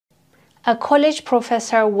A college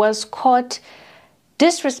professor was caught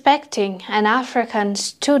disrespecting an African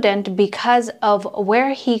student because of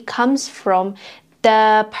where he comes from.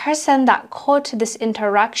 The person that caught this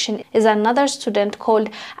interaction is another student called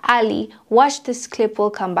Ali. Watch this clip,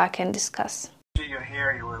 we'll come back and discuss. You're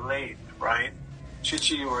here, you were late, right?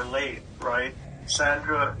 Chichi, you were late, right?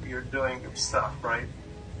 Sandra, you're doing good stuff, right?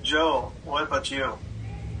 Joe, what about you?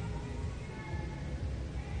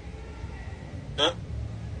 Huh?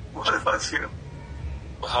 What about you?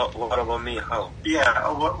 What about me? How?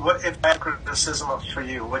 Yeah, what if I have criticism for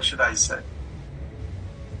you, what should I say?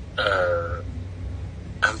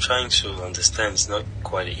 I'm trying to understand. It's not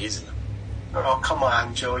quite easy. Oh, come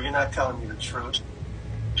on, Joe. You're not telling me the truth.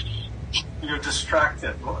 You're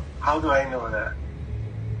distracted. How do I know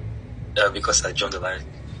that? Because I joined the line.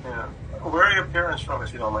 Yeah. Where are your parents from,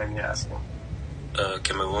 if you don't mind me asking?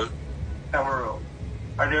 Cameroon. Cameroon.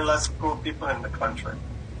 Are there lots of poor people in the country?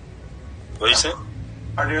 What do you say?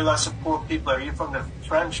 Are there lots of poor people? Are you from the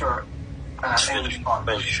French or English part?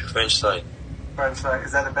 French side. French side.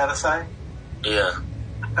 Is that a better side? Yeah.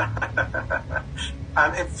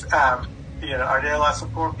 And if, are there lots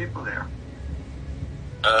of poor people there?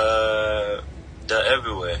 They're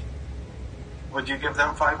everywhere. Would you give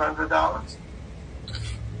them $500?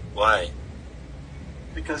 Why?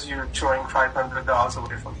 Because you're throwing $500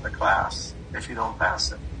 away from the class if you don't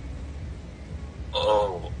pass it.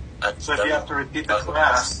 Oh. So if you have to repeat the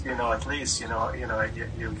class, at least, you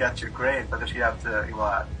get your grade. But if you have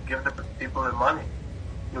to, give the people the money,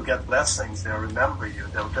 you'll get blessings. They'll remember you.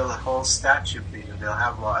 They'll build a whole statue for you. They'll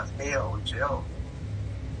have what? Hail, Jill.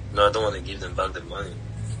 No, I don't want to give them back the money.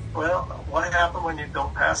 Well, what happens when you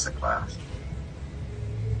don't pass the class?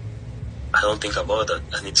 I don't think about that.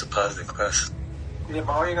 I need to pass the class. Yeah,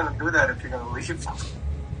 but how are you going to do that if you're going to leave?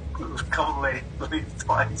 Come late, leave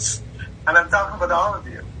twice. And I'm talking about all of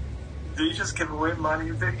you. Do you just give away money?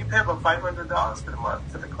 You pay about $500 per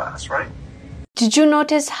month to the class, right? Did you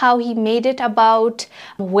notice how he made it about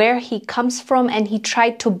where he comes from, and he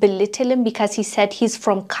tried to belittle him because he said he's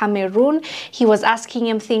from Cameroon? He was asking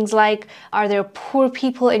him things like, are there poor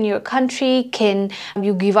people in your country? Can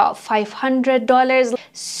you give out $500?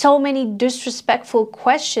 So many disrespectful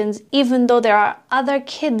questions. Even though there are other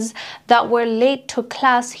kids that were late to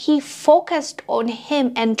class, he focused on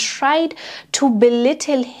him and tried to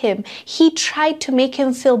belittle him. He tried to make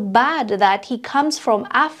him feel bad that he comes from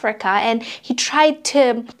Africa, and he tried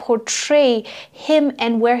to portray him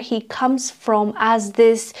and where he comes from as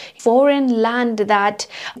this foreign land that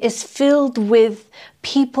is filled with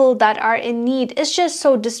people that are in need. It's just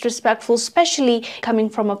so disrespectful, especially coming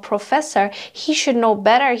from a professor. He should know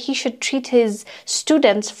better. He should treat his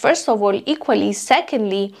students, first of all, equally.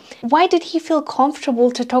 Secondly, why did he feel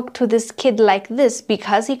comfortable to talk to this kid like this?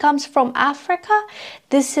 Because he comes from Africa?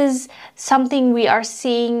 This is something we are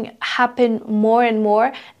seeing happen more and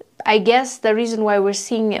more. I guess the reason why we're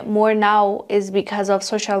seeing it more now is because of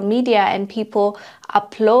social media and people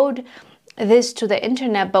upload this to the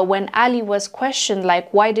internet. But when Ali was questioned,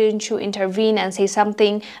 like, why didn't you intervene and say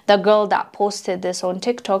something, the girl that posted this on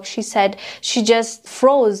TikTok, she said she just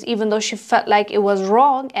froze, even though she felt like it was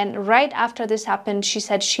wrong. And right after this happened, she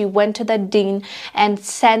said she went to the dean and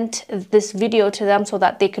sent this video to them so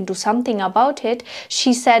that they can do something about it.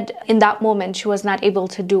 She said in that moment she was not able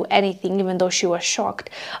to do anything, even though she was shocked.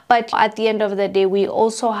 But at the end of the day, we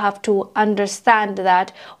also have to understand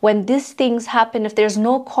that when these things happen, if there's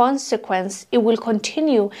no consequence, it will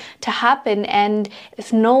continue to happen. And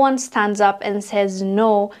if no one stands up and says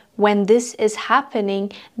no when this is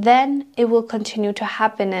happening, then it will continue to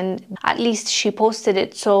happen. And at least she posted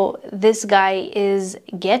it, so this guy is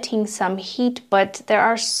getting some heat. But there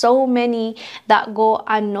are so many that go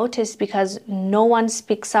unnoticed because no one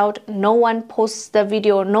speaks out, no one posts the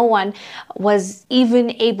video, no one was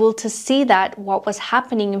even able to see that what was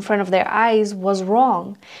happening in front of their eyes was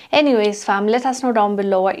wrong. Anyways, fam, let us know down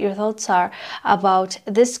below what your thoughts are about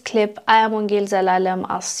this clip. I am Wangel Zalalem.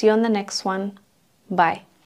 I'll see you on the next one. Bye.